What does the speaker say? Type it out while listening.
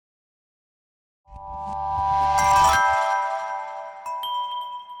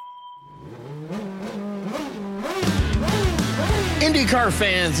IndyCar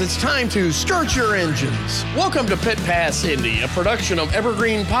fans, it's time to start your engines. Welcome to Pit Pass Indy, a production of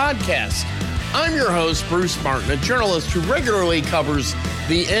Evergreen Podcast. I'm your host, Bruce Martin, a journalist who regularly covers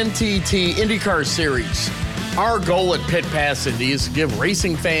the NTT IndyCar Series. Our goal at Pit Pass Indy is to give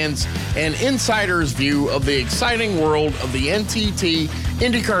racing fans an insider's view of the exciting world of the NTT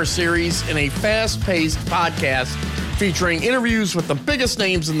IndyCar Series in a fast-paced podcast featuring interviews with the biggest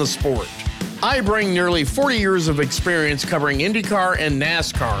names in the sport. I bring nearly 40 years of experience covering IndyCar and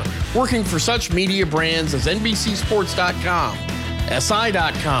NASCAR, working for such media brands as NBCSports.com,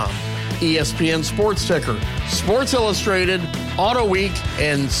 SI.com, ESPN Sports Ticker, Sports Illustrated, Auto Week,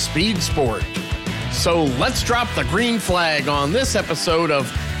 and Speed Sport. So let's drop the green flag on this episode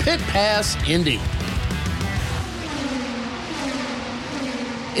of Pit Pass Indy.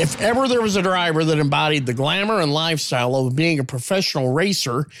 If ever there was a driver that embodied the glamour and lifestyle of being a professional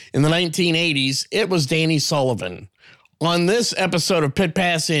racer in the 1980s, it was Danny Sullivan. On this episode of Pit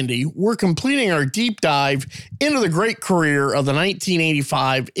Pass Indy, we're completing our deep dive into the great career of the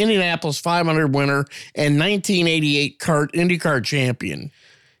 1985 Indianapolis 500 winner and 1988 CART IndyCar champion.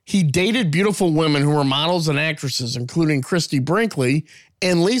 He dated beautiful women who were models and actresses, including Christy Brinkley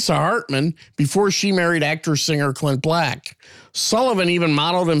and Lisa Hartman, before she married actor-singer Clint Black. Sullivan even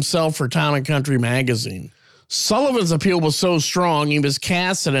modeled himself for Town & Country magazine. Sullivan's appeal was so strong, he was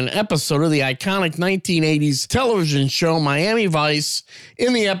cast in an episode of the iconic 1980s television show Miami Vice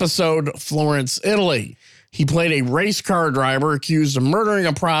in the episode Florence, Italy. He played a race car driver accused of murdering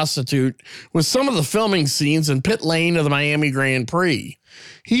a prostitute with some of the filming scenes in pit lane of the Miami Grand Prix.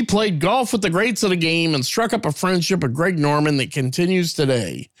 He played golf with the greats of the game and struck up a friendship with Greg Norman that continues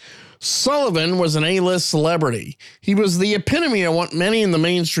today. Sullivan was an A-list celebrity. He was the epitome of what many in the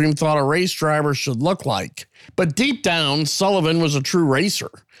mainstream thought a race driver should look like. But deep down, Sullivan was a true racer.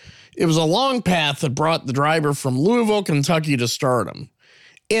 It was a long path that brought the driver from Louisville, Kentucky to stardom.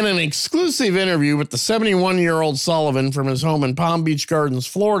 In an exclusive interview with the 71-year-old Sullivan from his home in Palm Beach Gardens,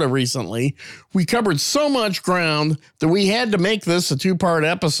 Florida recently, we covered so much ground that we had to make this a two-part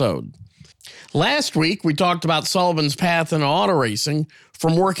episode. Last week, we talked about Sullivan's path into auto racing,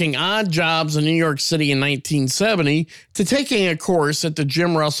 from working odd jobs in New York City in 1970 to taking a course at the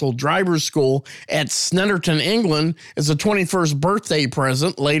Jim Russell Drivers School at Snetterton, England as a 21st birthday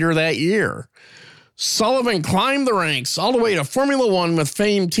present later that year. Sullivan climbed the ranks all the way to Formula One with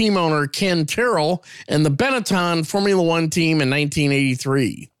famed team owner Ken Tyrrell and the Benetton Formula One team in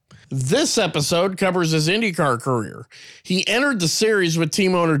 1983. This episode covers his IndyCar career. He entered the series with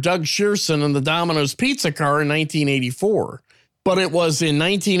team owner Doug Shearson in the Domino's Pizza car in 1984. But it was in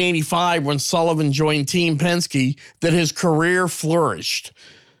 1985 when Sullivan joined Team Penske that his career flourished.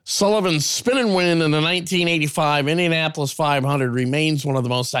 Sullivan's spin and win in the 1985 Indianapolis 500 remains one of the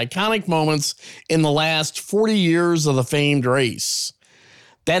most iconic moments in the last 40 years of the famed race.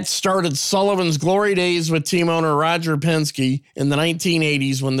 That started Sullivan's glory days with team owner Roger Penske in the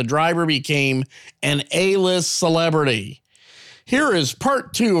 1980s when the driver became an A-list celebrity. Here is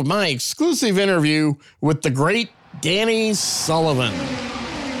part two of my exclusive interview with the great Danny Sullivan.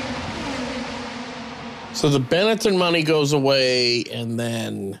 So the Benetton money goes away, and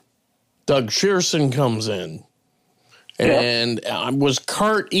then Doug Shearson comes in. And was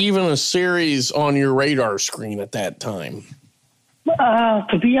CART even a series on your radar screen at that time?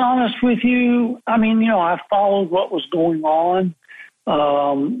 To be honest with you, I mean, I followed what was going on,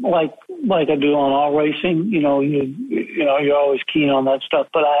 like I do on all racing. You're always keen on that stuff,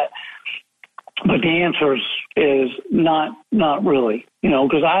 but the answer is not really.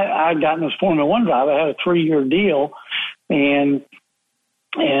 Because I got in this Formula One drive. I had a 3-year deal, and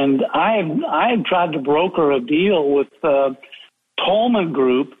I had tried to broker a deal with Tolman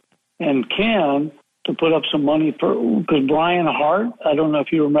Group and Ken to put up some money because Brian Hart, I don't know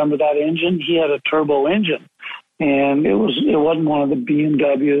if you remember that engine, he had a turbo engine, and it wasn't one of the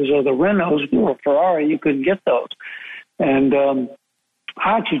BMWs or the Renaults or Ferrari. You couldn't get those, and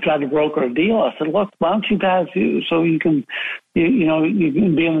I actually tried to broker a deal. I said, look, why don't you guys so you can, you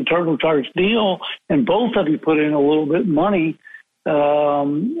can be in the turbocharged deal, and both of you put in a little bit of money,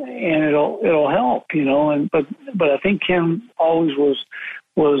 and it'll help, but I think Ken always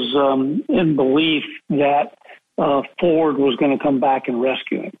was in belief that Ford was going to come back and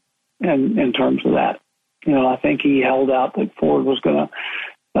rescue him, and in terms of that, I think he held out that Ford was going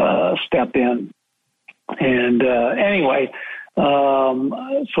to step in, and anyway.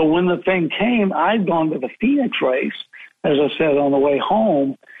 So when the thing came, I'd gone to the Phoenix race, as I said, on the way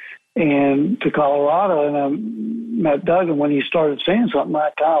home and to Colorado, and I met Doug, and when he started saying something,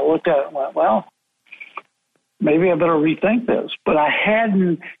 I kind of looked at it and went, well, maybe I better rethink this. But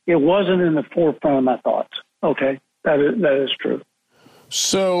it wasn't in the forefront of my thoughts. Okay, that is true.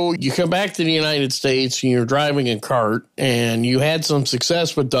 So you come back to the United States and you're driving a kart and you had some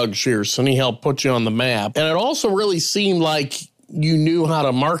success with Doug Shearson. He helped put you on the map. And it also really seemed like you knew how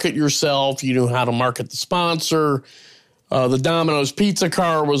to market yourself. You knew how to market the sponsor. The Domino's Pizza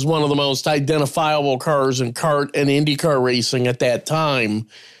car was one of the most identifiable cars in kart and IndyCar racing at that time.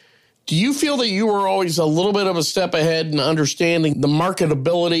 Do you feel that you were always a little bit of a step ahead in understanding the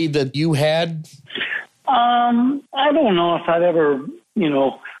marketability that you had? I don't know if I'd ever,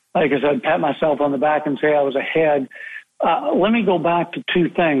 like I said, pat myself on the back and say I was ahead. Let me go back to two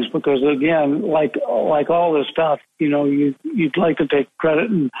things because, again, like all this stuff, you'd like to take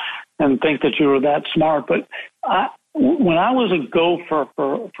credit and think that you were that smart. But when I was a gopher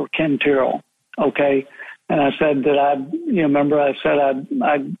for Ken Tyrrell, okay, and I said that I'd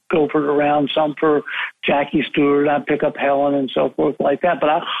gophered around some for Jackie Stewart. I'd pick up Helen and so forth like that. But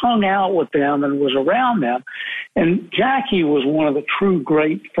I hung out with them and was around them. And Jackie was one of the true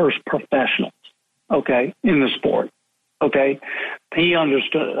great first professionals, okay, in the sport. Okay, he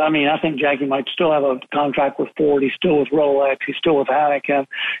understood it. I mean, I think Jackie might still have a contract with Ford. He's still with Rolex. He's still with Heineken.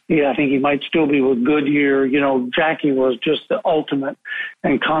 I think he might still be with Goodyear. Jackie was just the ultimate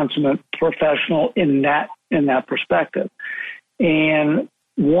and consummate professional in that perspective. And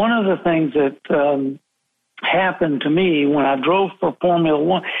one of the things that happened to me when I drove for Formula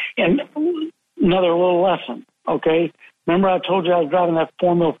One, and another little lesson, okay. Remember I told you I was driving that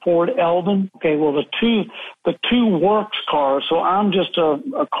Formula Ford Eldon? Okay, well, the two works cars, so I'm just a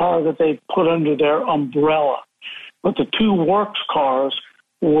car that they put under their umbrella. But the two works cars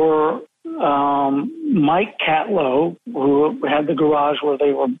were Mike Catlow, who had the garage where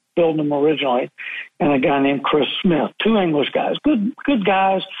they were building them originally, and a guy named Chris Smith, two English guys, good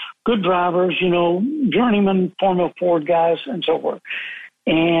guys, good drivers, journeyman Formula Ford guys and so forth.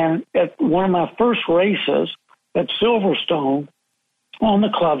 And at one of my first races, at Silverstone on the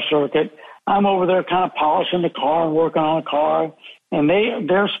club circuit, I'm over there kind of polishing the car and working on a car, and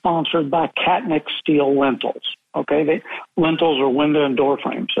they're sponsored by Katnick Steel Lintels. Okay, lintels are window and door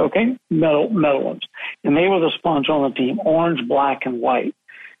frames. Okay, metal ones, and they were the sponsor on the team, orange, black, and white.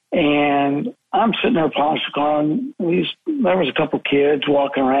 And I'm sitting there polishing the car, and there was a couple kids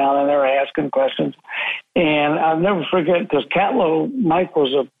walking around, and they were asking questions. And I'll never forget because Mike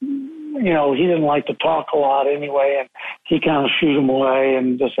was he didn't like to talk a lot anyway, and he kind of shooed him away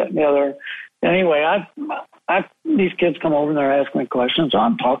and this, that, and the other. Anyway, these kids come over and they're asking me questions. So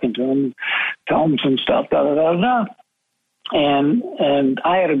I'm talking to them, telling them some stuff, And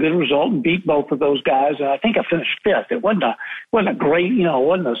I had a good result and beat both of those guys. And I think I finished fifth. It wasn't a great, it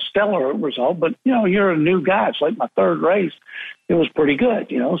wasn't a stellar result, but, you're a new guy. It's like my third race. It was pretty good,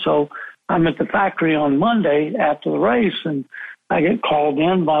 So I'm at the factory on Monday after the race, and I get called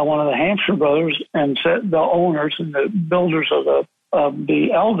in by one of the Hampshire brothers and said the owners and the builders of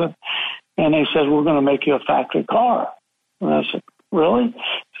the Eldon, and they said, we're going to make you a factory car. And I said, really?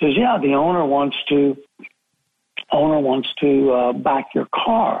 He says, yeah, the owner wants to back your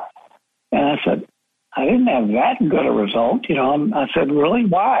car. And I said, I didn't have that good a result. I said, really?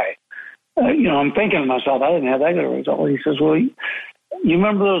 Why? I'm thinking to myself, I didn't have that good a result. He says, well, you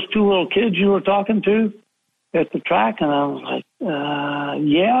remember those two little kids you were talking to at the track? And I was like,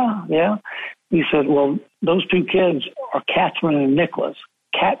 yeah. He said, well, those two kids are Catherine and Nicholas,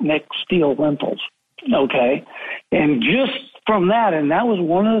 Katnick Steel Lintels. Okay. And just from that, and that was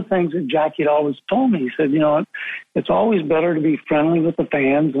one of the things that Jackie had always told me. He said, it's always better to be friendly with the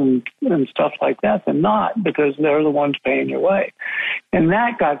fans and stuff like that than not, because they're the ones paying your way. And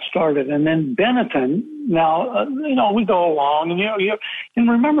that got started. And then Benetton, now, we go along, and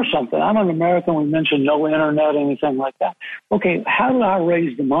remember something. I'm an American. We mentioned no internet, anything like that. Okay, how do I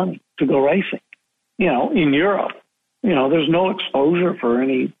raise the money to go racing? In Europe. There's no exposure for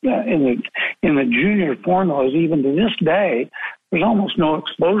any in the junior formulas. Even to this day, there's almost no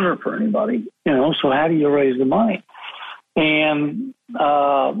exposure for anybody. So how do you raise the money? And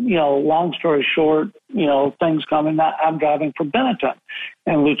long story short, things coming. I'm driving for Benetton,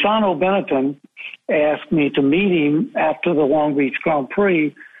 and Luciano Benetton asked me to meet him after the Long Beach Grand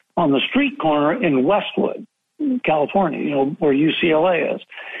Prix on the street corner in Westwood, California. Where UCLA is.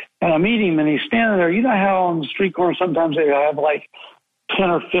 And I meet him, and he's standing there. You know how on the street corner sometimes they have like 10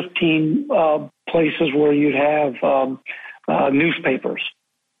 or 15 places where you'd have newspapers.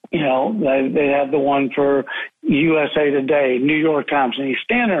 They have the one for USA Today, New York Times, and he's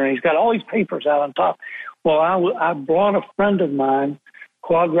standing there, and he's got all these papers out on top. Well, I brought a friend of mine,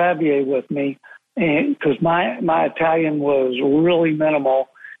 Claude Rabier, with me, and because my Italian was really minimal,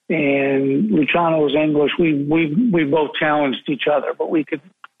 and Luciano was English. We both challenged each other, but we could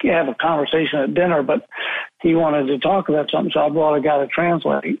have a conversation at dinner, but he wanted to talk about something, so I brought a guy to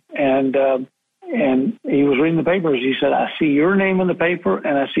translate. And he was reading the papers. He said, I see your name in the paper,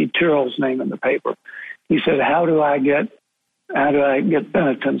 and I see Tyrrell's name in the paper. He said, how do I get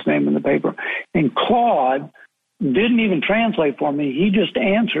Benetton's name in the paper? And Claude didn't even translate for me. He just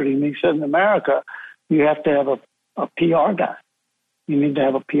answered him. He said, in America, you have to have a PR guy. You need to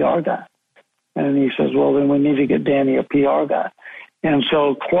have a PR guy. And he says, well, then we need to get Danny a PR guy. And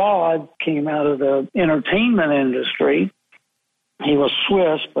so Claude came out of the entertainment industry. He was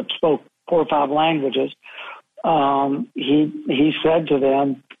Swiss, but spoke 4 or 5 languages. He said to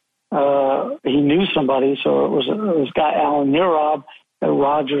them, he knew somebody, so it was this guy, Alan Nerob, at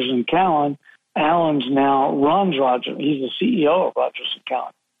Rogers and Cowan. Alan's now runs Rogers. He's the CEO of Rogers and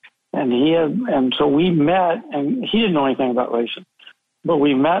Cowan. And so we met, and he didn't know anything about racing. But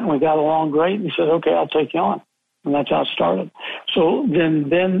we met, and we got along great, and he said, okay, I'll take you on. And that's how it started. So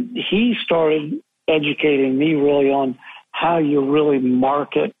then he started educating me really on how you really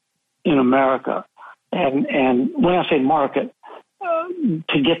market in America. And when I say market,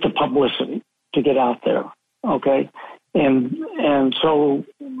 to get the publicity, to get out there, okay? And so,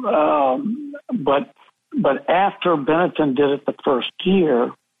 but after Benetton did it the first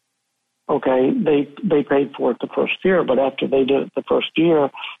year, okay, they paid for it the first year, but after they did it the first year,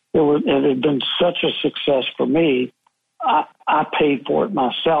 it had been such a success for me, I paid for it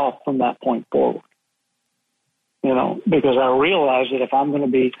myself from that point forward. You know, because I realized that if I'm going to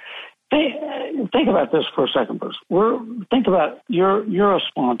be, think about this for a second, Bruce. Think about you're a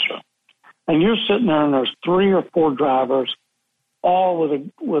sponsor, and you're sitting there, and there's 3 or 4 drivers, all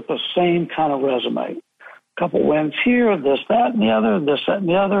with the same kind of resume. A couple wins here, this, that, and the other, this, that, and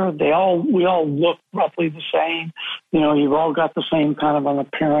the other. We all look roughly the same. You know, you've all got the same kind of an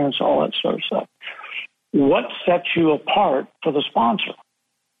appearance, all that sort of stuff. What sets you apart for the sponsor?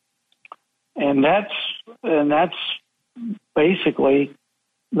 And that's basically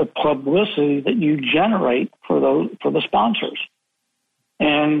the publicity that you generate for the sponsors.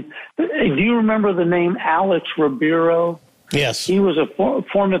 And do you remember the name Alex Ribeiro? Yes. He was a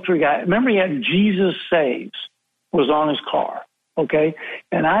Formula 3 guy. Remember, he had Jesus Saves was on his car, okay?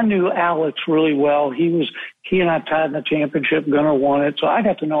 And I knew Alex really well. He and I tied in the championship. Gunnar won it, so I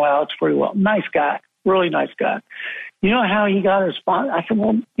got to know Alex pretty well. Nice guy, really nice guy. You know how he got his sponsor? I said,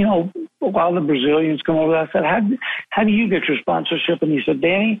 well, you know, while the Brazilians come over, I said, how do you get your sponsorship? And he said,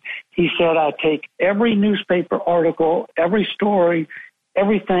 Danny, he said, I take every newspaper article, every story,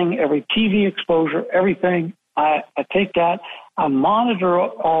 everything, every TV exposure, everything. I take that, I monitor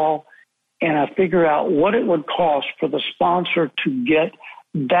it all, and I figure out what it would cost for the sponsor to get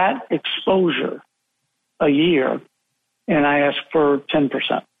that exposure a year, and I ask for 10%.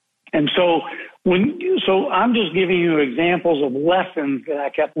 And so I'm just giving you examples of lessons that I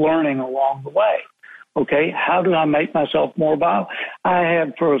kept learning along the way. Okay, how do I make myself more viable? I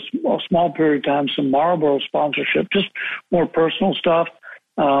had for a small period of time some Marlboro sponsorship, just more personal stuff.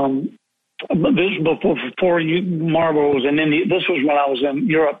 But this before Marlboro was in India. This was when I was in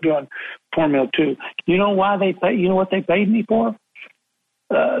Europe doing Formula 2. You know why they pay? You know what they paid me for?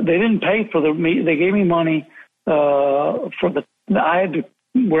 They didn't pay for me. They gave me money I had to,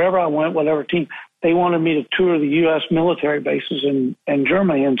 wherever I went, whatever team. They wanted me to tour the U.S. military bases in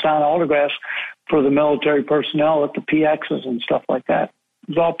Germany and sign autographs for the military personnel at the PXs and stuff like that. It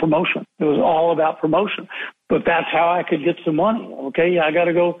was all promotion. It was all about promotion. But that's how I could get some money. Okay, I got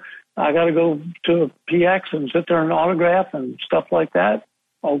to go to a PX and sit there and autograph and stuff like that.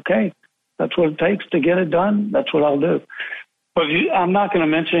 Okay, that's what it takes to get it done. That's what I'll do. But I'm not going to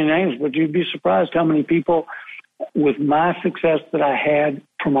mention any names, but you'd be surprised how many people with my success that I had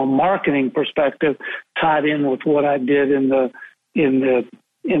from a marketing perspective tied in with what I did on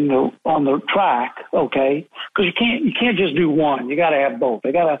the track, okay? Because you can't just do one. You got to have both.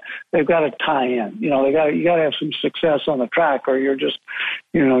 They've got to tie in. You know, you got to have some success on the track, or you're just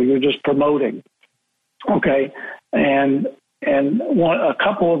promoting, okay? And a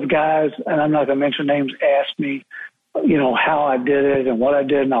couple of guys, and I'm not going to mention names, asked me, you know, how I did it and what I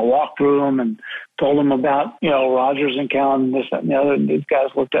did, and I walked through them and told them about, you know, Rogers and Cowan, this, that, and the other. And these guys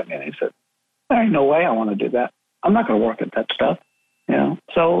looked at me and they said, "There ain't no way I want to do that. I'm not going to work at that stuff." You know,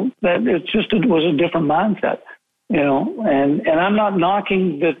 so that it was a different mindset, you know, and I'm not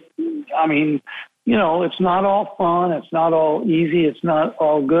knocking that. I mean, you know, it's not all fun. It's not all easy. It's not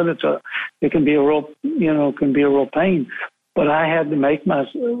all good. It can be a real pain, but I had to make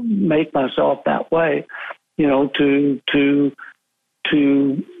myself that way, you know, to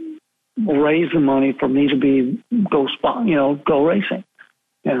raise the money for me to go racing,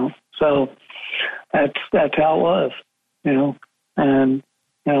 you know. So that's how it was, you know. And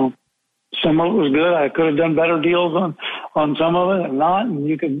you know, some of it was good. I could have done better deals on some of it and not. And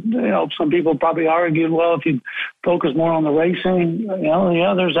you could, you know, some people probably argued, well, if you focus more on the racing, you know,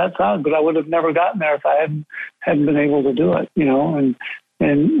 yeah, there's that side. But I would have never gotten there if I hadn't been able to do it, you know.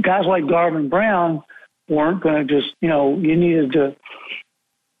 And guys like Garvin Brown weren't going to just, you know, you needed to,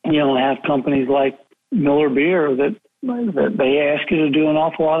 you know, have companies like Miller Beer that they ask you to do an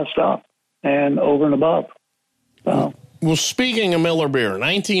awful lot of stuff and over and above. So. Well, speaking of Miller Beer,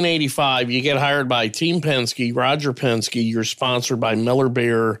 1985, you get hired by Team Penske, Roger Penske. You're sponsored by Miller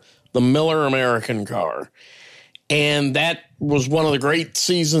Beer, the Miller American car. And that was one of the great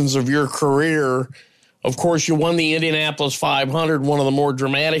seasons of your career. Of course, you won the Indianapolis 500, one of the more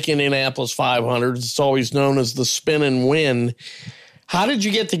dramatic Indianapolis 500s. It's always known as the spin and win. How did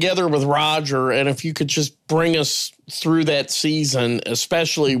you get together with Roger? And if you could just bring us through that season,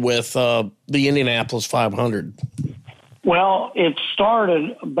 especially with the Indianapolis 500. Well, it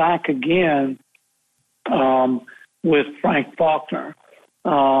started back again with Frank Faulkner.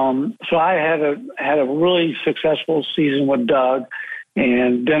 So I had a really successful season with Doug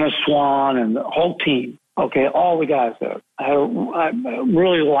and Dennis Swan and the whole team. Okay, all the guys there. I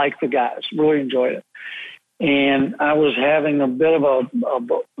really liked the guys. Really enjoyed it. And I was having a bit of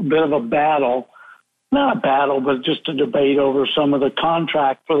a battle, not a battle, but just a debate over some of the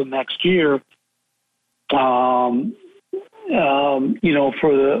contract for the next year. You know,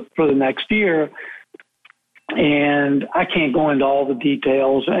 for the next year, and I can't go into all the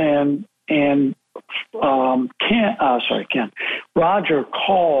details. And Ken, Roger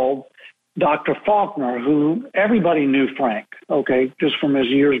called Dr. Faulkner, who everybody knew Frank, okay, just from his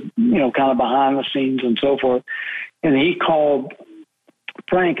years, you know, kind of behind the scenes and so forth. And he called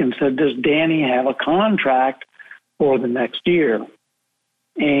Frank and said, "Does Danny have a contract for the next year?"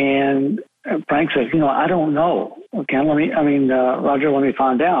 And Frank said, "You know, I don't know. Okay, Roger, let me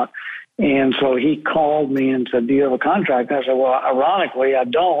find out." And so he called me and said, "Do you have a contract?" I said, "Well, ironically, I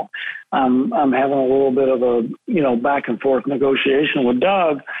don't. I'm having a little bit of a, you know, back and forth negotiation with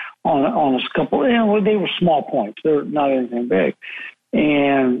Doug on a couple. You know, they were small points. They're not anything big."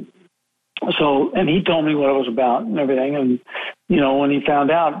 And so, and he told me what it was about and everything. And you know, when he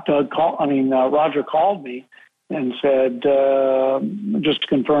found out, Roger called me and said, "Just to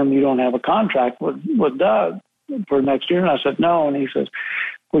confirm, you don't have a contract with Doug for next year." And I said, "No." And he says,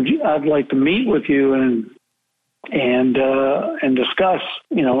 "I'd like to meet with you and discuss,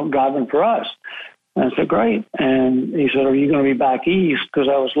 you know, driving for us." And I said, "Great." And he said, "Are you going to be back east?" Because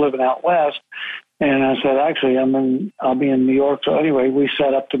I was living out west. And I said, "Actually, I'll be in New York." So anyway, we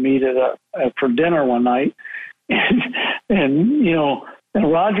set up to meet for dinner one night, and you know. And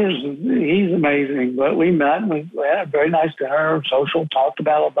Rogers, he's amazing, but we met and we had a very nice dinner, social, talked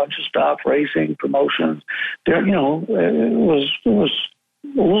about a bunch of stuff, racing, promotions. There, you know, it was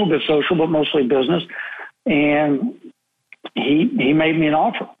a little bit social, but mostly business. And he made me an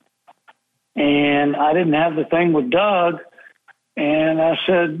offer. And I didn't have the thing with Doug. And I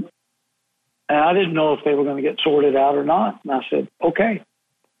said, I didn't know if they were going to get sorted out or not. And I said, okay.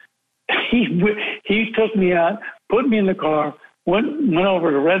 He took me out, put me in the car, went over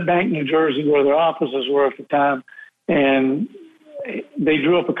to Red Bank, New Jersey, where their offices were at the time, and they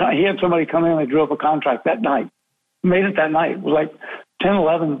drew up he had somebody come in and they drew up a contract that night. Made it that night. It was like 10,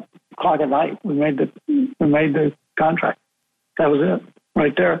 11 o'clock at night. We made the contract. That was it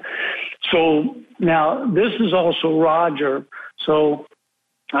right there. So now this is also Roger. So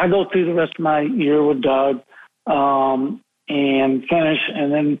I go through the rest of my year with Doug and finish,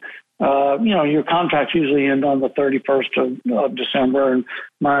 and then you know, your contracts usually end on the 31st of December, and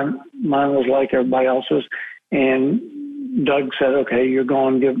mine was like everybody else's. And Doug said, "Okay, you're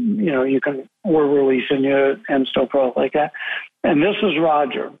going. We're releasing you," and so forth like that. And this is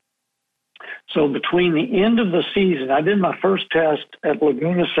Roger. So between the end of the season, I did my first test at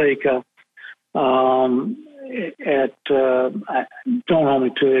Laguna Seca. Don't hold me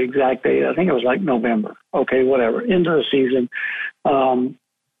to the exact date. I think it was like November. Okay, whatever. End of the season.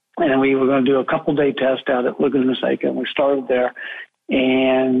 And we were going to do a couple-day test out at Laguna Seca, and we started there.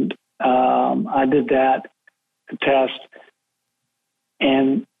 And I did that test.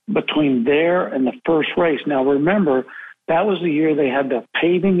 And between there and the first race, now remember, that was the year they had the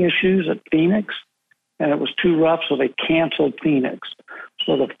paving issues at Phoenix, and it was too rough, so they canceled Phoenix.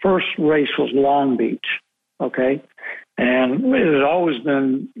 So the first race was Long Beach, okay? And it had always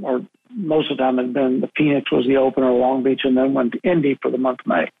been, or most of the time it had been, the Phoenix was the opener, Long Beach, and then went to Indy for the month of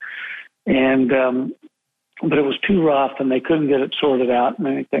May. And but it was too rough, and they couldn't get it sorted out and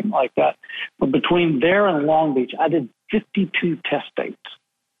anything like that. But between there and Long Beach, I did 52 test dates.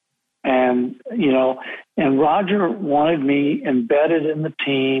 And And, and Roger wanted me embedded in the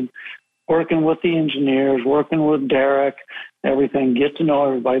team, working with the engineers, working with Derek, everything, get to know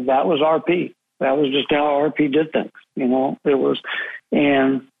everybody. That was RP. That was just how RP did things, it was.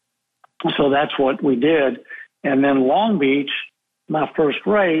 And so that's what we did. And then Long Beach, my first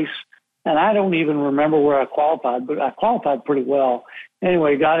race, and I don't even remember where I qualified, but I qualified pretty well.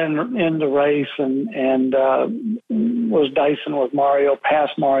 Anyway, got in the race and was dicing with Mario.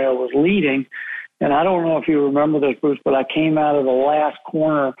 Past Mario, was leading. And I don't know if you remember this, Bruce, but I came out of the last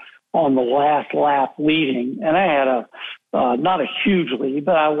corner on the last lap leading, and I had not a huge lead,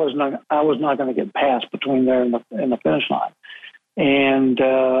 but I was not going to get past between there and the finish line, and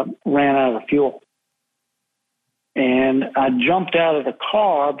ran out of fuel. And I jumped out of the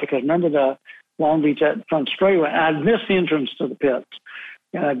car because remember the Long Beach at front straightaway. I missed the entrance to the pits,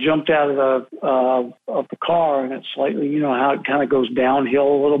 and I jumped out of the car, and it's slightly, how it kind of goes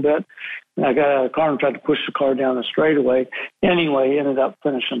downhill a little bit. And I got out of the car and tried to push the car down the straightaway. Anyway, ended up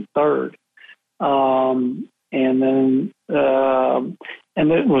finishing third. And then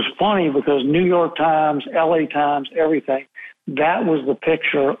and it was funny because New York Times, LA Times, everything. That was the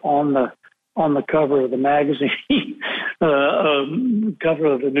picture on the cover of the magazine, cover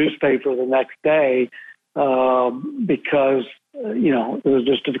of the newspaper the next day, because, it was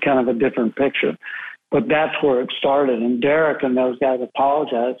just a kind of a different picture. But that's where it started. And Derek and those guys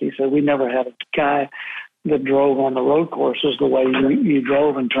apologized. He said, we never had a guy that drove on the road courses the way you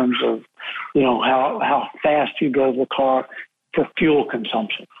drove in terms of, how fast you drove the car for fuel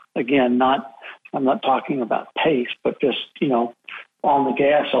consumption. Again, I'm not talking about pace, but just, on the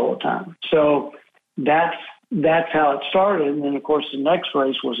gas all the time. So that's how it started. And then, of course, the next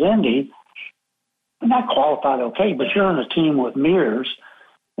race was Indy. And I qualified okay, but you're in a team with Mears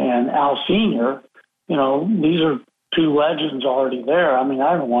and Al Sr., these are two legends already there. I mean,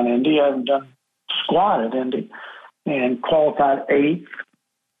 I haven't won Indy. I haven't done squat at Indy, and qualified eighth.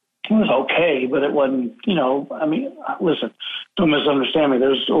 It was okay, but it wasn't, listen, don't misunderstand me.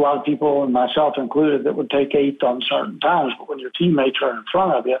 There's a lot of people, and myself included, that would take eighth on certain times, but when your teammates are in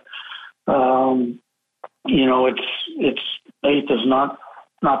front of you, it's eighth is not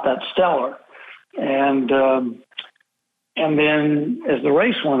that stellar. And then as the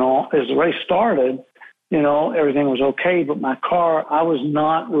race went on, as the race started, everything was okay, but my car, I was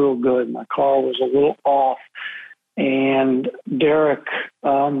not real good. My car was a little off. And Derek,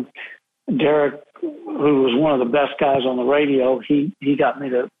 who was one of the best guys on the radio, he got me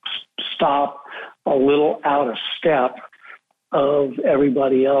to stop a little out of step of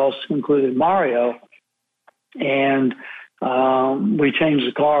everybody else, including Mario. And we changed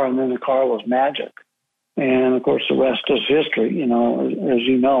the car, and then the car was magic. And of course, the rest is history, as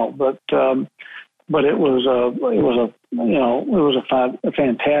you know. But it was a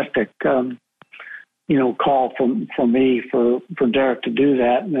fantastic, call for me for Derek to do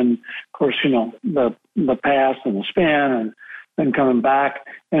that. And then, of course, the pass and the spin and then coming back.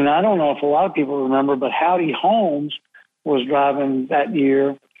 And I don't know if a lot of people remember, but Howdy Holmes was driving that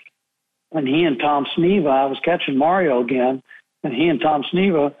year, and he and Tom Sneva, I was catching Mario again, and he and Tom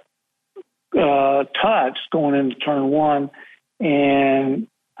Sneva touched going into turn one, and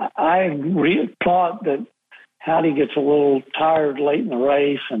I thought that Howdy gets a little tired late in the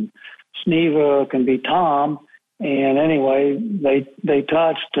race, and Sneva can be Tom. And anyway, they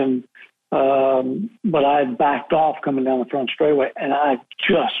touched, and but I backed off coming down the front straightaway, and I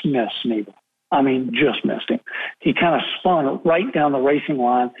just missed Sneva. I mean, just missed him. He kind of spun right down the racing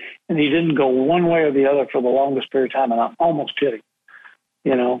line, and he didn't go one way or the other for the longest period of time, and I almost hit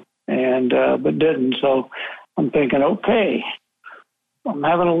him, and but didn't. So I'm thinking, okay, I'm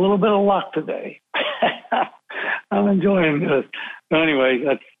having a little bit of luck today. I'm enjoying this. But anyway,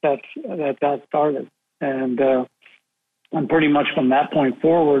 that's how it started. And pretty much from that point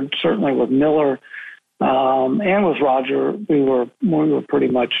forward, certainly with Miller and with Roger, we were pretty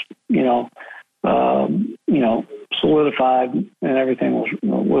much, solidified, and everything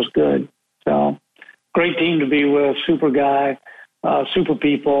was good. So great team to be with, super guy, super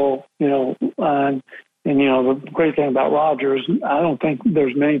people, and the great thing about Roger is I don't think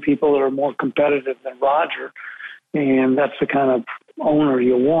there's many people that are more competitive than Roger. And that's the kind of owner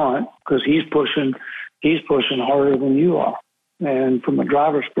you want, because he's pushing harder than you are. And from a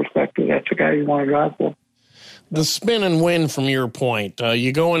driver's perspective, that's the guy you want to drive for. The spin and win from your point,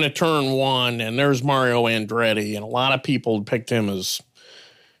 you go into turn one, and there's Mario Andretti, and a lot of people picked him as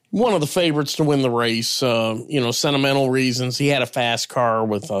one of the favorites to win the race. Sentimental reasons. He had a fast car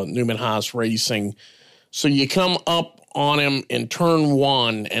with Newman Haas Racing. So you come up on him in turn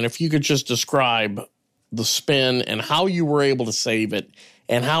one, and if you could just describe the spin and how you were able to save it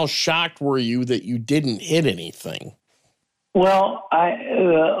And how shocked were you that you didn't hit anything? Well,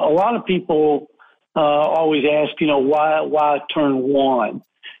 a lot of people always ask, why turn 1?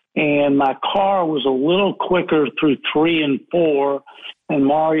 And my car was a little quicker through 3 and 4, and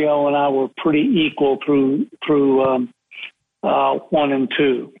Mario and I were pretty equal through 1 and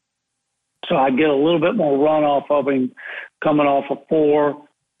 2. So I get a little bit more runoff of him coming off of 4,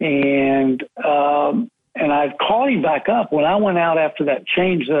 and I called him back up when I went out after that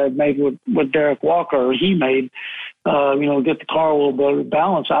change that I made with Derek Walker, or he made. Get the car a little bit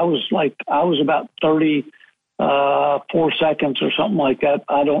balanced. I was about 34 seconds or something like that.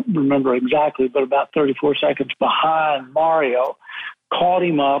 I don't remember exactly, but about 34 seconds behind Mario. Called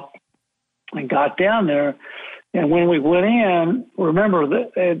him up and got down there. And when we went in, remember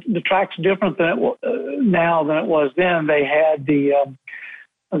the track's different now than it was then. They had the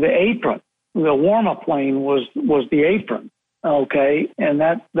apron. The warm-up lane was the apron. Okay, and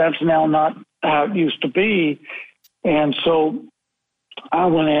that's now not how it used to be. And so I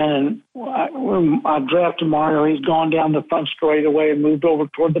went in and I drafted Mario. He's gone down the front straightaway and moved over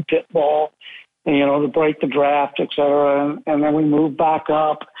toward the pit wall, to break the draft, et cetera. And then we moved back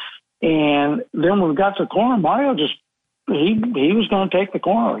up. And then when we got to the corner, Mario he was going to take the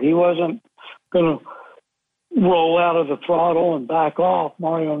corner. He wasn't going to roll out of the throttle and back off.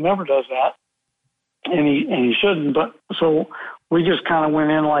 Mario never does that. And he shouldn't. But so we just kind of went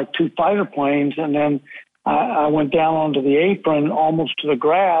in like two fighter planes, and then I went down onto the apron almost to the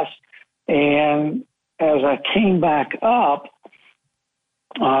grass, and as I came back up,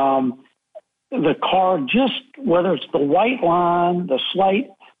 the car just, whether it's the white line, the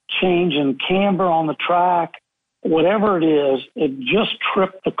slight change in camber on the track, whatever it is, it just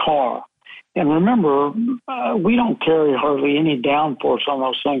tripped the car. And remember, we don't carry hardly any downforce on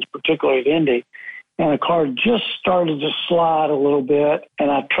those things, particularly at Indy. And the car just started to slide a little bit, and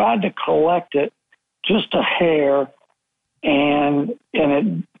I tried to collect it just a hair, and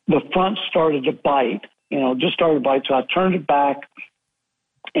the front started to bite, just started to bite. So I turned it back,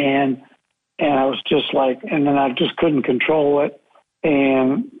 and I was just like, and then I just couldn't control it.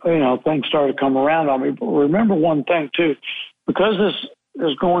 And, things started to come around on me. But remember one thing too, because this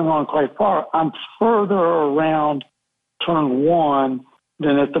is going on quite far, I'm further around turn 1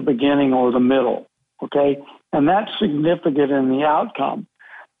 than at the beginning or the middle. Okay. And that's significant in the outcome,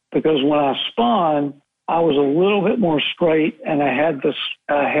 because when I spun, I was a little bit more straight, and I had the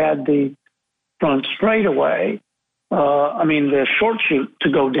front straightaway. The short chute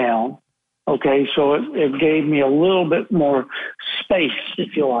to go down. Okay, so it gave me a little bit more space,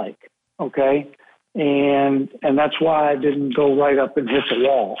 if you like. Okay, and that's why I didn't go right up and hit the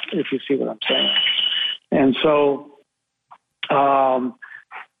wall, if you see what I'm saying. And so, and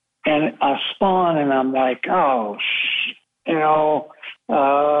I spun, and I'm like, I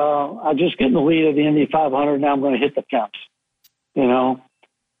just get in the lead of the Indy 500. Now I'm going to hit the fence, and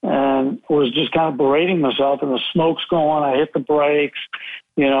was just kind of berating myself, and the smoke's going. I hit the brakes,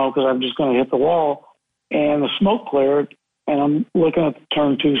 because I'm just going to hit the wall, and the smoke cleared, and I'm looking at the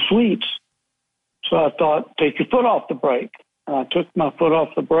turn 2 sweeps. So I thought, take your foot off the brake. And I took my foot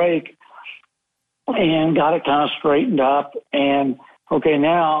off the brake and got it kind of straightened up. And okay,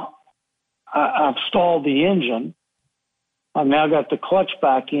 now I've stalled the engine. I've now got the clutch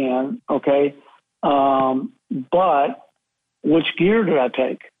back in, okay? But which gear did I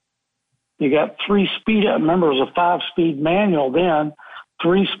take? You got 3 speed up. Remember, it was a 5-speed manual then,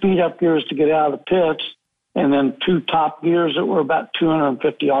 3 speed up gears to get out of the pits, and then 2 top gears that were about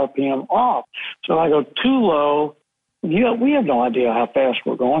 250 RPM off. So I go too low. We have no idea how fast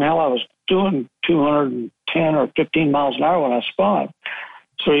we're going. Hell, I was doing 210 or 15 miles an hour when I spun.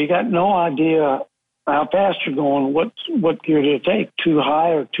 So you got no idea how fast you're going, what gear do you take? Too high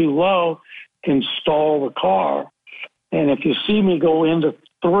or too low can stall the car. And if you see me go into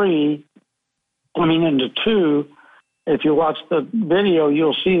 2, if you watch the video,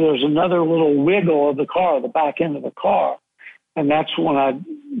 you'll see there's another little wiggle of the car, the back end of the car. And that's when I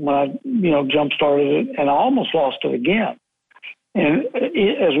jump started it, and I almost lost it again. And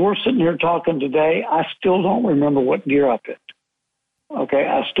as we're sitting here talking today, I still don't remember what gear I picked. Okay,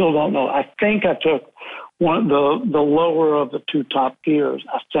 I still don't know. I think I took the lower of the 2 top gears,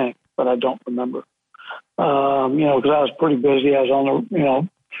 I think, but I don't remember. Because I was pretty busy. I was on the,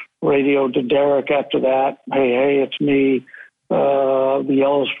 radio to Derek after that. Hey, it's me. The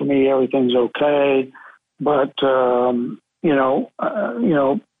yellow's for me. Everything's okay. But, but I'm going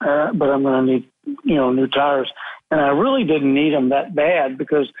to need, new tires. And I really didn't need them that bad,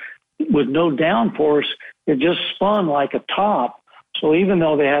 because with no downforce, it just spun like a top. So even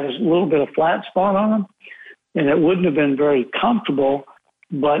though they had a little bit of flat spot on them, and it wouldn't have been very comfortable,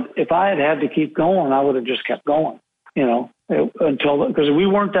 But if I had had to keep going, I would have just kept going, until, because we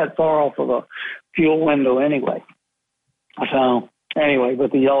weren't that far off of a fuel window anyway. So anyway,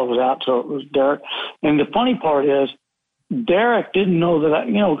 but the yellow was out, so it was Derek. And the funny part is, Derek didn't know that,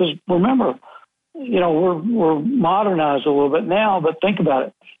 because remember, we're modernized a little bit now, but think about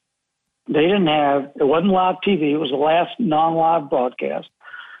it. It wasn't live TV. It was the last non-live broadcast.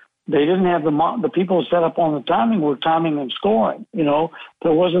 They didn't have the people set up on the timing were timing and scoring. There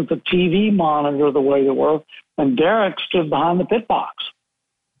wasn't the TV monitor the way there were. And Derek stood behind the pit box,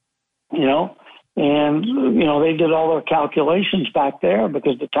 and, they did all their calculations back there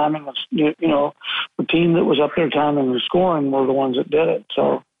because the timing was, the team that was up there timing and scoring were the ones that did it.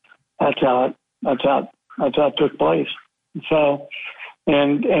 So that's how it took place. So,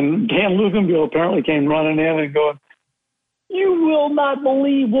 and Dan Luganville apparently came running in and going, "You will not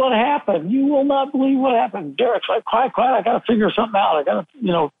believe what happened. You will not believe what happened." Derek's like, quiet, I got to figure something out. I got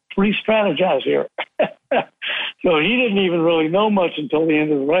to, re-strategize here. So he didn't even really know much until the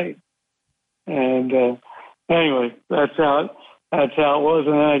end of the race. And anyway, that's how it was.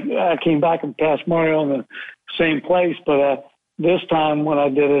 And then I came back and passed Mario in the same place. But this time when I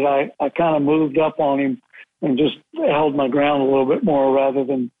did it, I kind of moved up on him and just held my ground a little bit more rather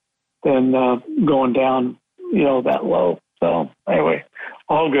than going down, that low. So anyway,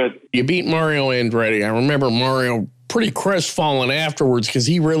 all good. You beat Mario Andretti. I remember Mario pretty crestfallen afterwards because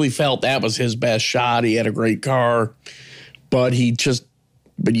he really felt that was his best shot. He had a great car, but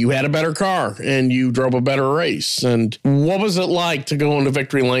you had a better car and you drove a better race. And what was it like to go into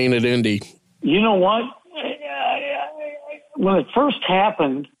victory lane at Indy? You know what? When it first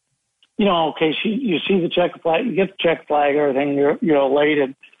happened, okay, you see the check flag, you get the check flag, everything, you're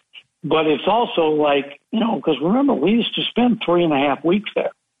elated. But it's also like, because remember, we used to spend 3.5 weeks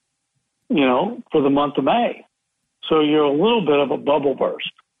there, for the month of May. So you're a little bit of a bubble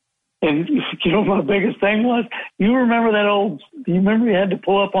burst. And what the biggest thing was? You remember you had to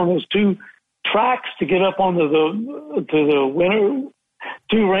pull up on those two tracks to get up onto the winter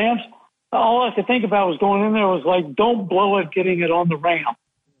 2 ramps? All I could think about was going in there was like, don't blow it getting it on the ramp.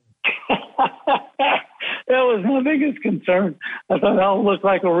 That was my biggest concern. I thought I'll look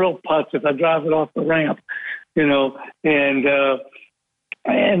like a real putz if I drive it off the ramp, and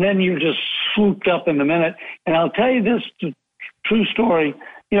then you're just swooped up in a minute. And I'll tell you this true story.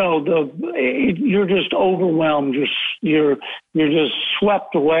 You're just overwhelmed. You're just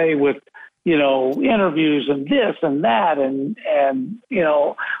swept away with, interviews and this and that and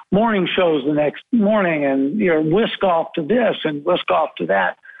morning shows the next morning, and you're whisk off to this and whisk off to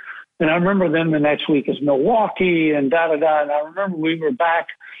that. And I remember then the next week is Milwaukee and da-da-da. And I remember we were back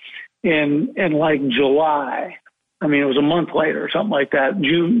in like July. I mean, it was a month later, something like that,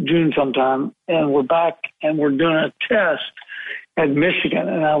 June sometime. And we're back and we're doing a test at Michigan.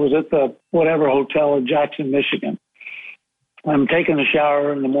 And I was at the whatever hotel in Jackson, Michigan. I'm taking a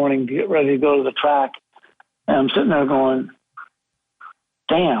shower in the morning to get ready to go to the track. And I'm sitting there going,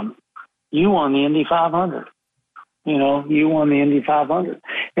 damn, you won the Indy 500. You won the Indy 500.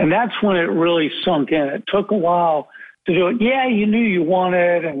 And that's when it really sunk in. It took a while to do it. Yeah, you knew you won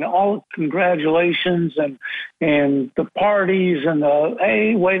it and all the congratulations and the parties and the,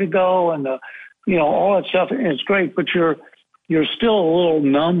 hey, way to go, and the, all that stuff. And it's great, but you're still a little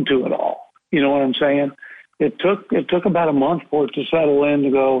numb to it all. You know what I'm saying? It took about a month for it to settle in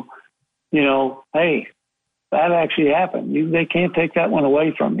to go, hey, that actually happened. They can't take that one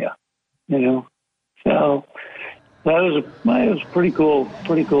away from you, So that was a pretty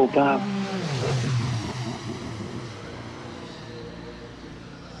cool time.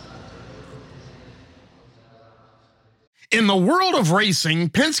 In the world of racing,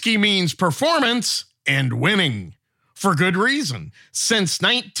 Penske means performance and winning. For good reason. Since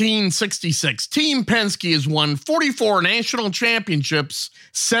 1966, Team Penske has won 44 national championships,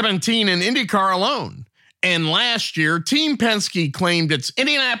 17 in IndyCar alone. And last year, Team Penske claimed its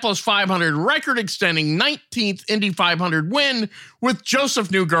Indianapolis 500 record-extending 19th Indy 500 win, with Joseph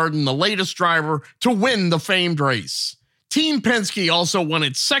Newgarden the latest driver to win the famed race. Team Penske also won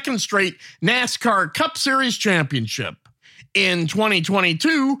its second straight NASCAR Cup Series championship. In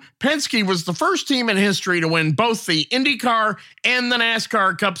 2022, Penske was the first team in history to win both the IndyCar and the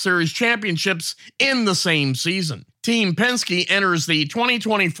NASCAR Cup Series championships in the same season. Team Penske enters the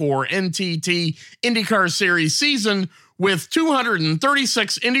 2024 NTT IndyCar Series season with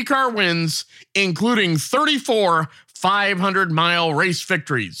 236 IndyCar wins, including 34 500-mile race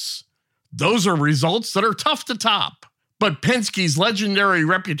victories. Those are results that are tough to top. But Penske's legendary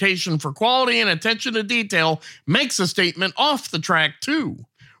reputation for quality and attention to detail makes a statement off the track, too.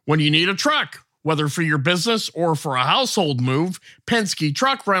 When you need a truck, Whether for your business or for a household move, Penske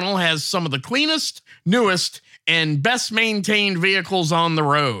Truck Rental has some of the cleanest, newest, and best maintained vehicles on the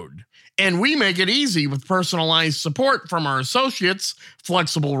road. And we make it easy with personalized support from our associates,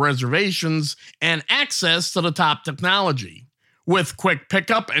 flexible reservations, and access to the top technology. With quick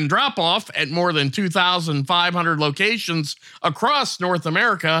pickup and drop-off at more than 2,500 locations across North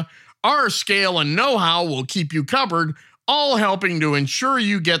America, our scale and know-how will keep you covered, all helping to ensure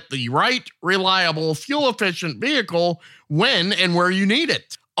you get the right, reliable, fuel-efficient vehicle when and where you need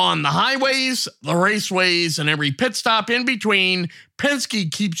it. On the highways, the raceways, and every pit stop in between,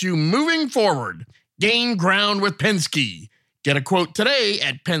 Penske keeps you moving forward. Gain ground with Penske. Get a quote today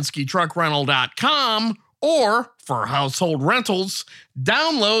at PenskeTruckRental.com, or for household rentals,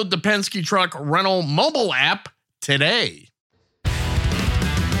 download the Penske Truck Rental mobile app today.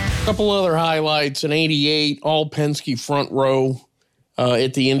 A couple other highlights in '88, all Penske front row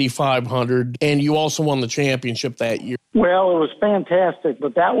at the Indy 500, and you also won the championship that year. Well, it was fantastic,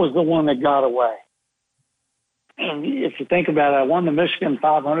 but that was the one that got away. And if you think about it, I won the Michigan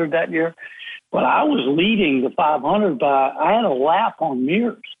 500 that year, but I was leading the 500 I had a lap on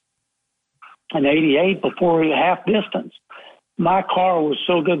Mears in '88 before half distance. My car was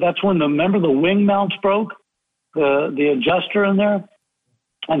so good. That's when remember the wing mounts broke, the adjuster in there,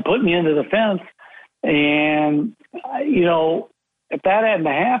 and put me into the fence. And, if that hadn't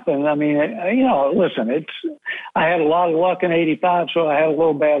happened, I mean, listen, I had a lot of luck in '85, so I had a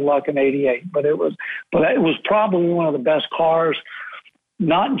little bad luck in '88. But it was probably one of the best cars,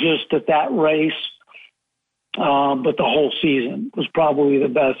 not just at that race, but the whole season. It was probably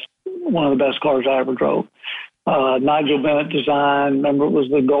one of the best cars I ever drove. Nigel Bennett design. Remember, it was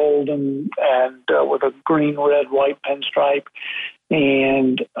the gold and with a green, red, white pinstripe,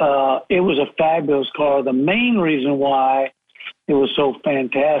 and it was a fabulous car. The main reason why it was so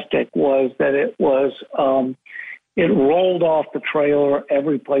fantastic was that it rolled off the trailer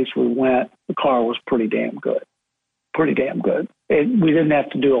every place we went. The car was pretty damn good. We didn't have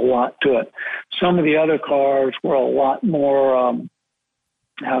to do a lot to it. Some of the other cars were a lot more,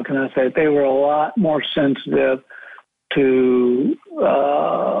 how can I say it? They were a lot more sensitive to,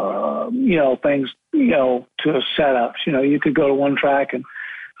 things, to setups. You could go to one track and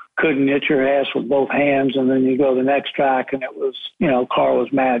couldn't hit your ass with both hands, and then you go to the next track and it was, car was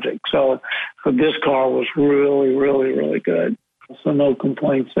magic. So, but this car was really, really, really good. So no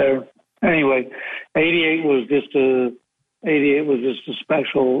complaints there. Anyway, '88 was just a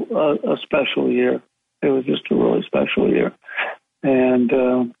special year. It was just a really special year. And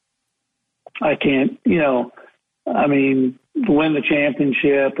I can't, to win the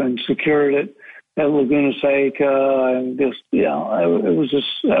championship and secured it at Laguna Seca, and just, it was just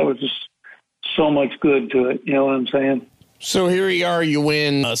so much good to it. You know what I'm saying? So here you are, you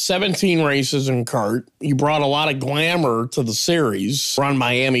win 17 races in kart. You brought a lot of glamour to the series. You're on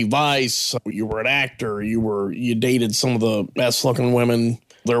Miami Vice. You were an actor. You dated some of the best looking women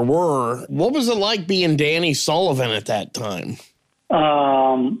there were. What was it like being Danny Sullivan at that time?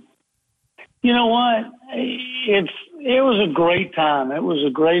 You know what? It was a great time. It was a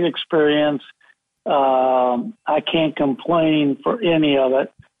great experience. I can't complain for any of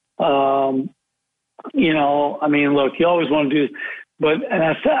it. Look, you always want to do,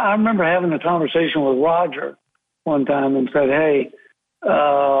 I remember having a conversation with Roger one time and said, hey,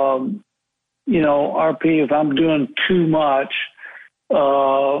 RP, if I'm doing too much,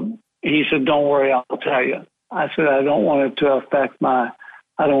 he said, don't worry, I'll tell you. I said, I don't want it to affect my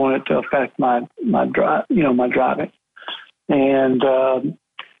driving. And,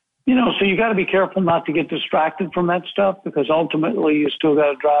 so you got to be careful not to get distracted from that stuff, because ultimately you still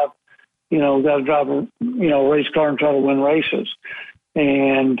got to drive, a race car and try to win races.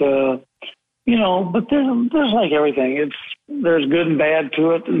 And, but there's like everything. There's good and bad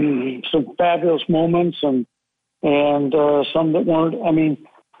to it, and some fabulous moments and some that weren't.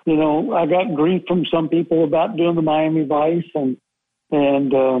 I got grief from some people about doing the Miami Vice and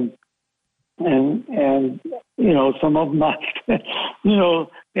some of them,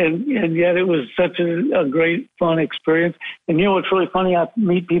 and yet it was such a great, fun experience. And what's really funny, I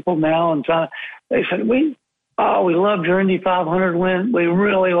meet people now and they said, we loved your Indy 500 win. We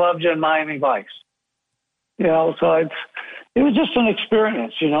really loved you in Miami Vice. So it was just an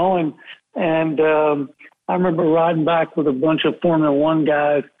experience, and I remember riding back with a bunch of Formula One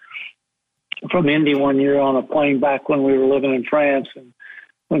guys from Indy one year on a plane back when we were living in France, and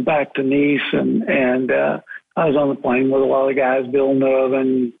went back to Nice, and I was on the plane with a lot of guys, Bill Neuve,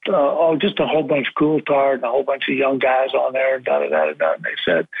 and just a whole bunch of Coulthard and a whole bunch of young guys on there, and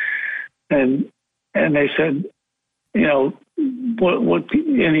they said, what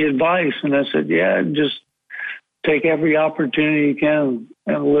any advice? And I said, yeah, just take every opportunity you can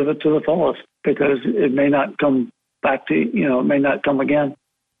and live it to the fullest, because it may not come back to, it may not come again.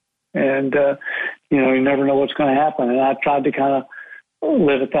 And, you never know what's going to happen. And I tried to kind of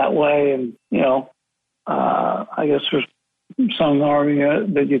live it that way. And, I guess there's some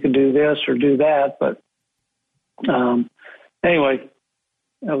argument that you can do this or do that. But anyway,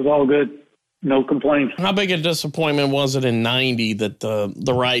 it was all good. No complaints. How big a disappointment was it in '90 that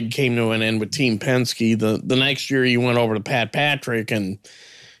the ride came to an end with Team Penske? The next year you went over to Pat Patrick and,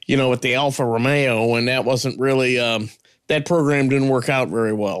 with the Alfa Romeo, and that wasn't really that program didn't work out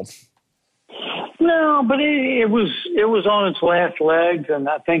very well. No, but it was on its last legs, and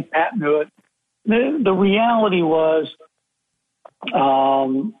I think Pat knew it. The reality was,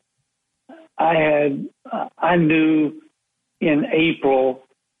 I knew in April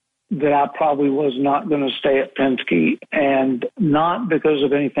that I probably was not going to stay at Penske, and not because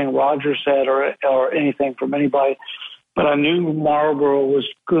of anything Roger said or anything from anybody, but I knew Marlboro was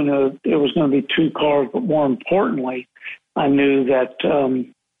going to be 2 cars, but more importantly, I knew that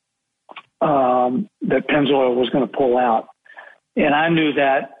that Pennzoil was going to pull out, and I knew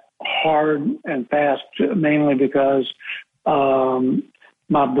that hard and fast, mainly because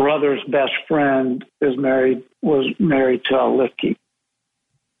my brother's best friend was married to a Lifke.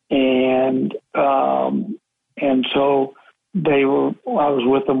 And so I was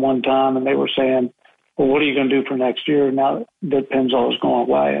with them one time, and they were saying, well, what are you going to do for next year now that Pennzoil is going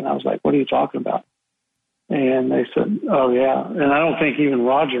away? And I was like, what are you talking about? And they said, oh, yeah. And I don't think even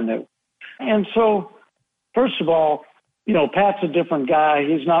Roger knew. And so, first of all, Pat's a different guy.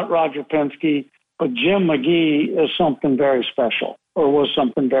 He's not Roger Penske, but Jim McGee is something very special, or was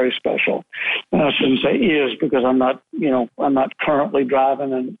something very special. And I shouldn't say is, because I'm not currently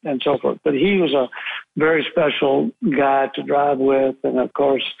driving and so forth. But he was a very special guy to drive with. And of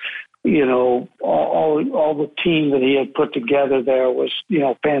course, all the team that he had put together there was,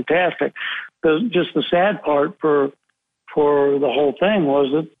 fantastic. Just the sad part for the whole thing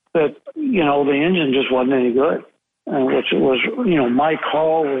was that the engine just wasn't any good. Which it was, Mike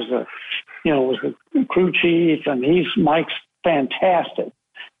Hall was the crew chief, and Mike's fantastic.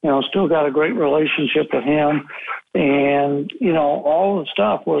 Still got a great relationship with him, and all the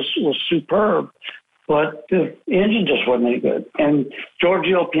stuff was superb, but the engine just wasn't any good. And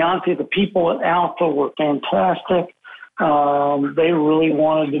Giorgio Pianti, the people at Alfa were fantastic. They really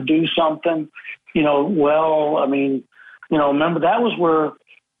wanted to do something. Remember that was where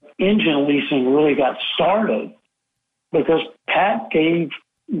engine leasing really got started, because Pat gave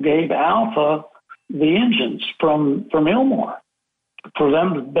Alfa the engines from Ilmor for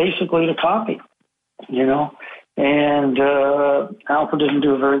them basically to copy, and Alfa didn't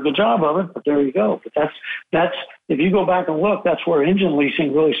do a very good job of it, but there you go. But that's if you go back and look, that's where engine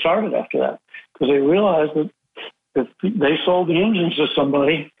leasing really started after that, because they realized that if they sold the engines to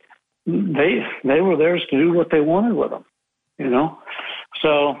somebody, they were theirs to do what they wanted with them,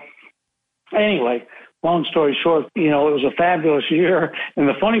 So anyway, long story short, it was a fabulous year. And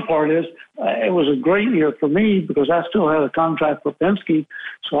the funny part is, it was a great year for me because I still had a contract for Penske.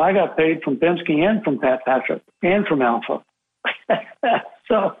 So I got paid from Penske and from Pat Patrick and from Alfa.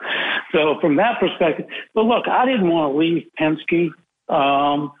 So from that perspective, but look, I didn't want to leave Penske.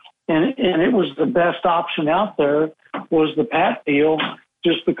 And it was the best option out there was the Pat deal,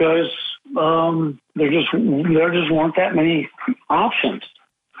 just because there just weren't that many options.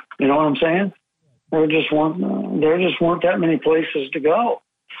 You know what I'm saying? There just weren't that many places to go.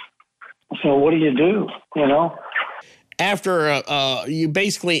 So what do you do? After you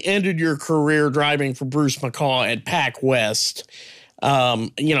basically ended your career driving for Bruce McCaw at Pac West,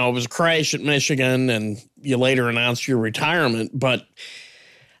 it was a crash at Michigan, and you later announced your retirement. But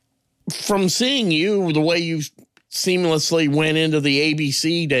from seeing you, the way you seamlessly went into the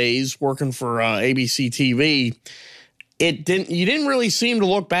ABC days working for ABC TV, you didn't really seem to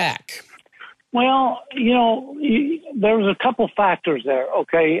look back. Well, there was a couple factors there.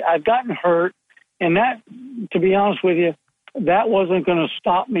 Okay, I'd gotten hurt, and that, to be honest with you, that wasn't going to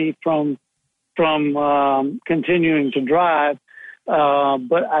stop me from continuing to drive.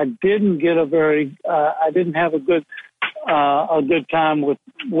 But I didn't get I didn't have a good time with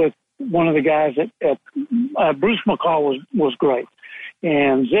one of the guys at Bruce McCaw was great,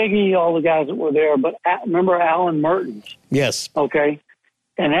 and Ziggy, all the guys that were there. But remember Alan Mertens? Yes. Okay.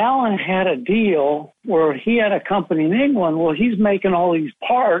 And Alan had a deal where he had a company in England. Well, he's making all these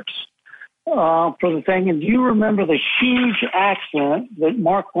parts for the thing. And do you remember the huge accident that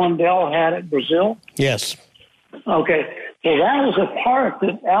Mark Lundell had at Brazil? Yes. Okay. Well, that was a part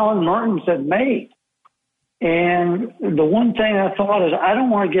that Alan Mertens had made. And the one thing I thought is, I don't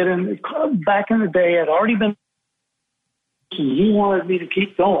want to get in. Back in the day, I'd already been, he wanted me to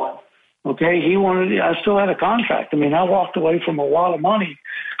keep going. Okay. I still had a contract. I mean, I walked away from a lot of money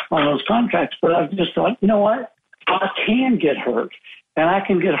on those contracts, but I just thought, you know what? I can get hurt, and I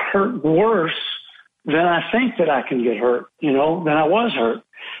can get hurt worse than I think that I can get hurt, than I was hurt.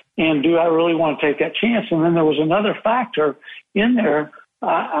 And do I really want to take that chance? And then there was another factor in there.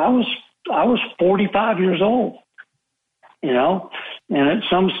 I was 45 years old, and at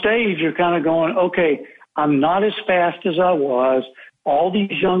some stage you're kind of going, okay, I'm not as fast as I was. All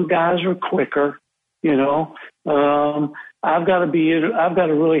these young guys are quicker, I've got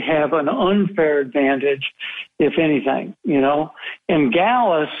to really have an unfair advantage, if anything, And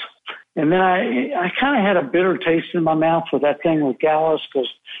Gallus, and then I kind of had a bitter taste in my mouth with that thing with Gallus, because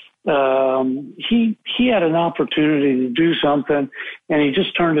he had an opportunity to do something, and he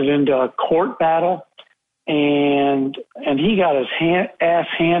just turned it into a court battle, and he got his ass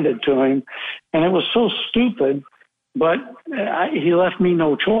handed to him, and it was so stupid, but he left me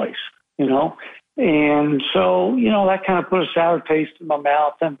no choice, And so, that kind of put a sour taste in my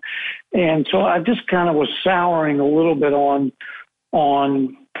mouth. And so I just kind of was souring a little bit on,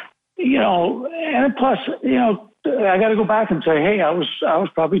 and plus, I got to go back and say, hey, I was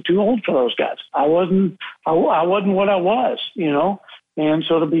probably too old for those guys. I wasn't what I was, And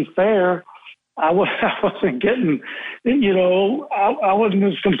so to be fair, I wasn't getting, I wasn't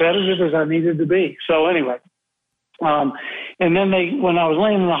as competitive as I needed to be. So anyway, and then when I was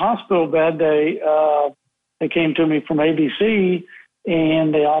laying in the hospital bed, they came to me from ABC,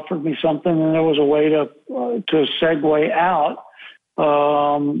 and they offered me something, and there was a way to segue out,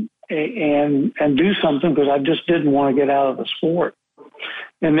 and do something, because I just didn't want to get out of the sport.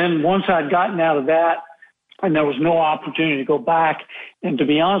 And then once I'd gotten out of that, and there was no opportunity to go back. And to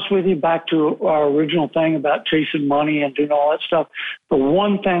be honest with you, back to our original thing about chasing money and doing all that stuff, the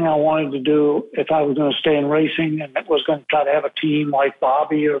one thing I wanted to do if I was going to stay in racing and was going to try to have a team like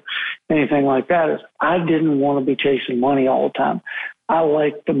Bobby or anything like that is I didn't want to be chasing money all the time. I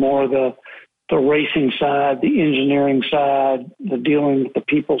liked the racing side, the engineering side, the dealing with the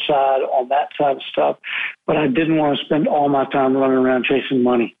people side, on that side of stuff. But I didn't want to spend all my time running around chasing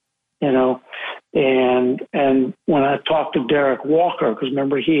money. And when I talked to Derek Walker, because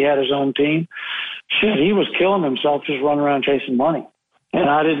remember he had his own team, he was killing himself just running around chasing money. And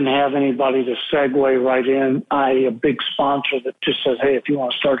I didn't have anybody to segue right in, i.e. a big sponsor that just says, hey, if you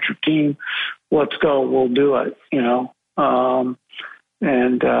want to start your team, let's go, we'll do it,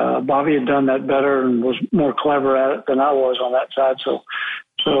 Bobby had done that better and was more clever at it than I was on that side. So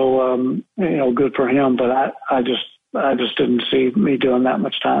good for him, but I just didn't see me doing that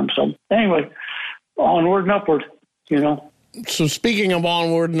much time. So anyway, onward and upward, So speaking of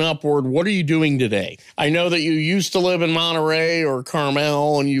onward and upward, what are you doing today? I know that you used to live in Monterey or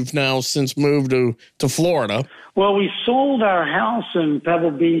Carmel, and you've now since moved to Florida. Well, we sold our house in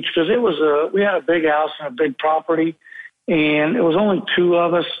Pebble Beach because we had a big house and a big property, and it was only two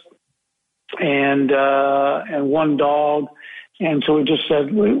of us and one dog. And so we just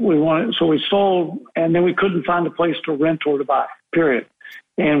said we wanted, so we sold, and then we couldn't find a place to rent or to buy, period.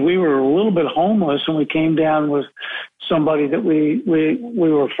 And we were a little bit homeless, and we came down with somebody that we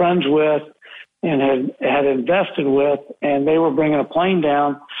were friends with and had invested with, and they were bringing a plane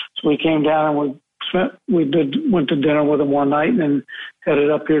down. So we came down and went to dinner with them one night and then headed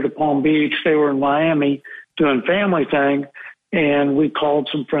up here to Palm Beach. They were in Miami doing family thing, and we called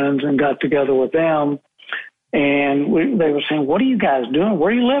some friends and got together with them. And they were saying, what are you guys doing? Where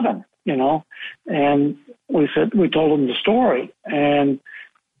are you living? And we told them the story, and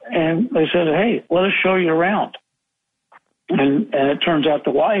they said, hey, let us show you around. And it turns out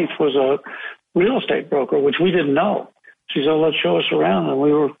the wife was a real estate broker, which we didn't know. She said, let's show us around. And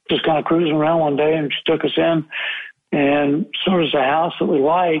we were just kind of cruising around one day, and she took us in and showed us a house that we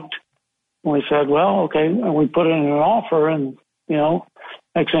liked. And we said, well, okay. And we put in an offer, and,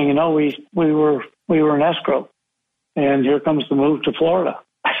 next thing you know, we were in escrow, and here comes the move to Florida.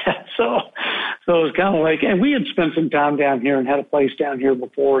 So it was kind of like, and we had spent some time down here and had a place down here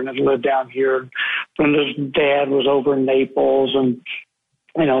before and had lived down here. Brenda's dad was over in Naples, and,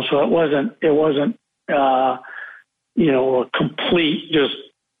 so it wasn't, a complete just,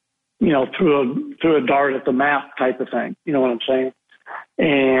 through a dart at the map type of thing. You know what I'm saying?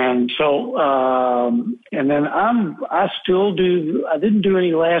 And so, and then I didn't do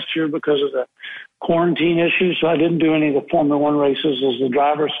any last year because of the quarantine issue. So I didn't do any of the Formula One races as the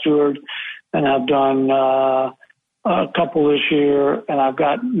driver steward. And I've done a couple this year, and I've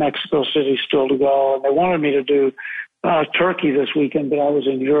got Mexico City still to go. And they wanted me to do Turkey this weekend, but I was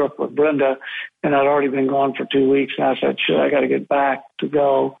in Europe with Brenda, and I'd already been gone for 2 weeks. And I said, shit, I got to get back to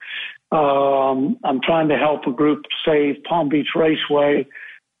go. I'm trying to help a group save Palm Beach Raceway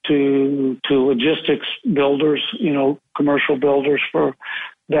to logistics builders, commercial builders for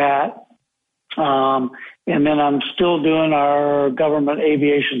that. And then I'm still doing our government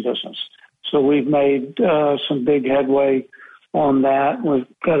aviation business. So we've made some big headway on that. We've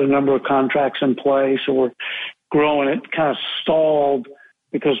got a number of contracts in play, so we're growing. It kind of stalled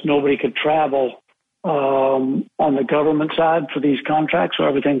because nobody could travel on the government side for these contracts, so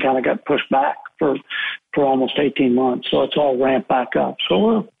everything kind of got pushed back for almost 18 months. So it's all ramped back up.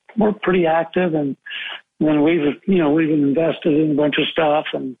 So we're pretty active, and then we've invested in a bunch of stuff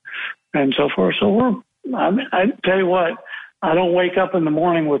and so forth. So I tell you what, I don't wake up in the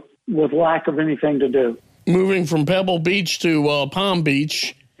morning with lack of anything to do. Moving from Pebble Beach to Palm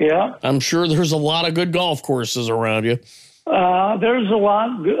Beach, yeah, I'm sure there's a lot of good golf courses around you. There's a lot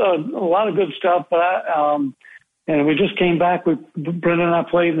of good stuff, but and we just came back. Brenda and I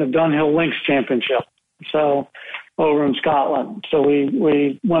played in the Dunhill Links Championship, so over in Scotland. So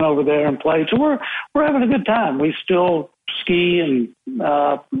we went over there and played. So we're having a good time. We still ski, and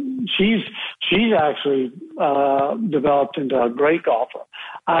she's actually developed into a great golfer.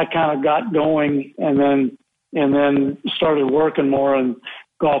 I kind of got going and then started working more, and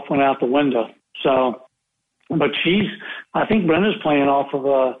golf went out the window. So, but I think Brenda's playing off of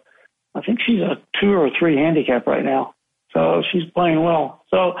I think she's a 2 or 3 handicap right now. So she's playing well.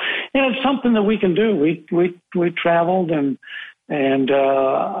 So, it's something that we can do. We traveled and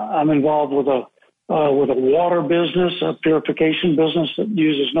I'm involved with a water business, a purification business that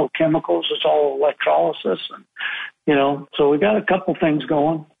uses no chemicals. It's all electrolysis, and so we got a couple things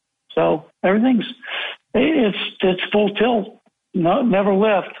going. So it's full tilt. No, never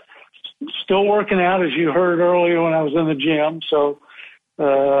left. Still working out, as you heard earlier when I was in the gym. So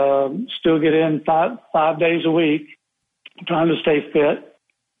still get in five days a week, trying to stay fit.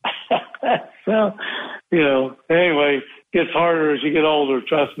 So anyway. Gets harder as you get older,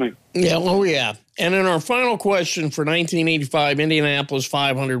 trust me. Yeah, oh yeah. And in our final question for 1985 Indianapolis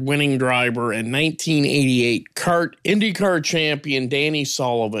 500 winning driver and 1988 IndyCar champion Danny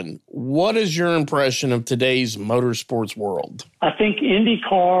Sullivan, what is your impression of today's motorsports world? I think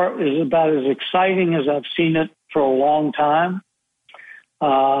IndyCar is about as exciting as I've seen it for a long time.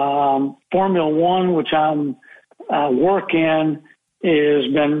 Formula One, which I work in, has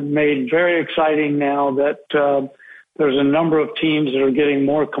been made very exciting now that there's a number of teams that are getting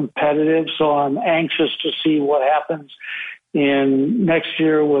more competitive, so I'm anxious to see what happens in next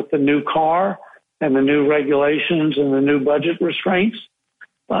year with the new car and the new regulations and the new budget restraints.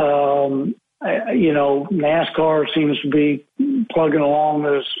 NASCAR seems to be plugging along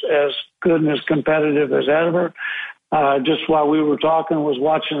as good and as competitive as ever. Just while we were talking, was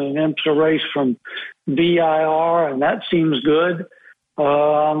watching an IMSA race from VIR, and that seems good.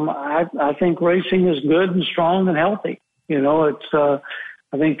 I think racing is good and strong and healthy. I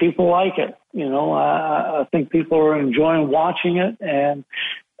think people like it. I think people are enjoying watching it. And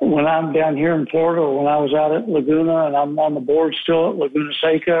when I'm down here in Florida, or when I was out at Laguna, and I'm on the board still at Laguna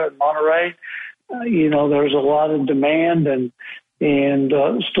Seca and Monterey, there's a lot of demand and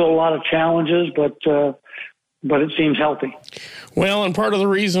still a lot of challenges, but it seems healthy. Well, and part of the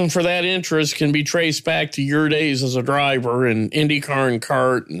reason for that interest can be traced back to your days as a driver in IndyCar and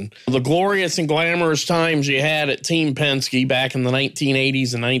kart and the glorious and glamorous times you had at Team Penske back in the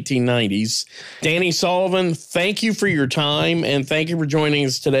 1980s and 1990s. Danny Sullivan, thank you for your time, and thank you for joining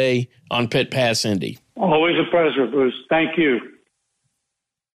us today on Pit Pass Indy. Always a pleasure, Bruce. Thank you.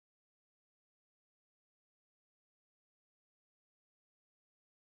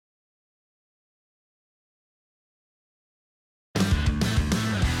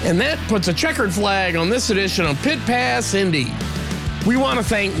 And that puts a checkered flag on this edition of Pit Pass Indy. We want to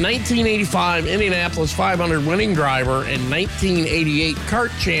thank 1985 Indianapolis 500 winning driver and 1988 kart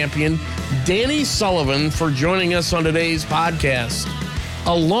champion Danny Sullivan for joining us on today's podcast.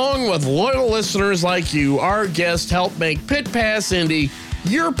 Along with loyal listeners like you, our guests help make Pit Pass Indy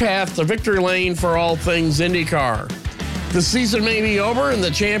your path to victory lane for all things IndyCar. The season may be over and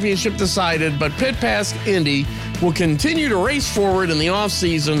the championship decided, but Pit Pass Indy will continue to race forward in the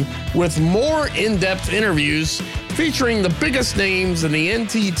offseason with more in-depth interviews featuring the biggest names in the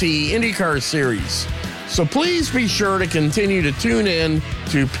NTT IndyCar Series. So please be sure to continue to tune in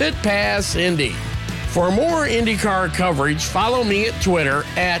to Pit Pass Indy. For more IndyCar coverage, follow me at Twitter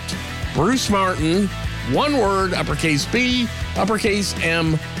at Bruce Martin, one word, uppercase B, uppercase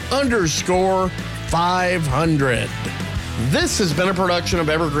M, _500. This has been a production of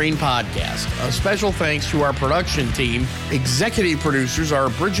Evergreen Podcast. A special thanks to our production team. Executive producers are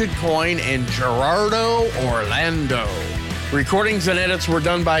Bridget Coyne and Gerardo Orlando. Recordings and edits were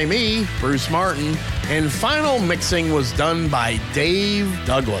done by me, Bruce Martin, and final mixing was done by Dave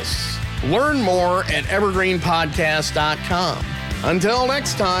Douglas. Learn more at evergreenpodcast.com. Until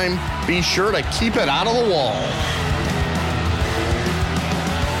next time, be sure to keep it out of the wall.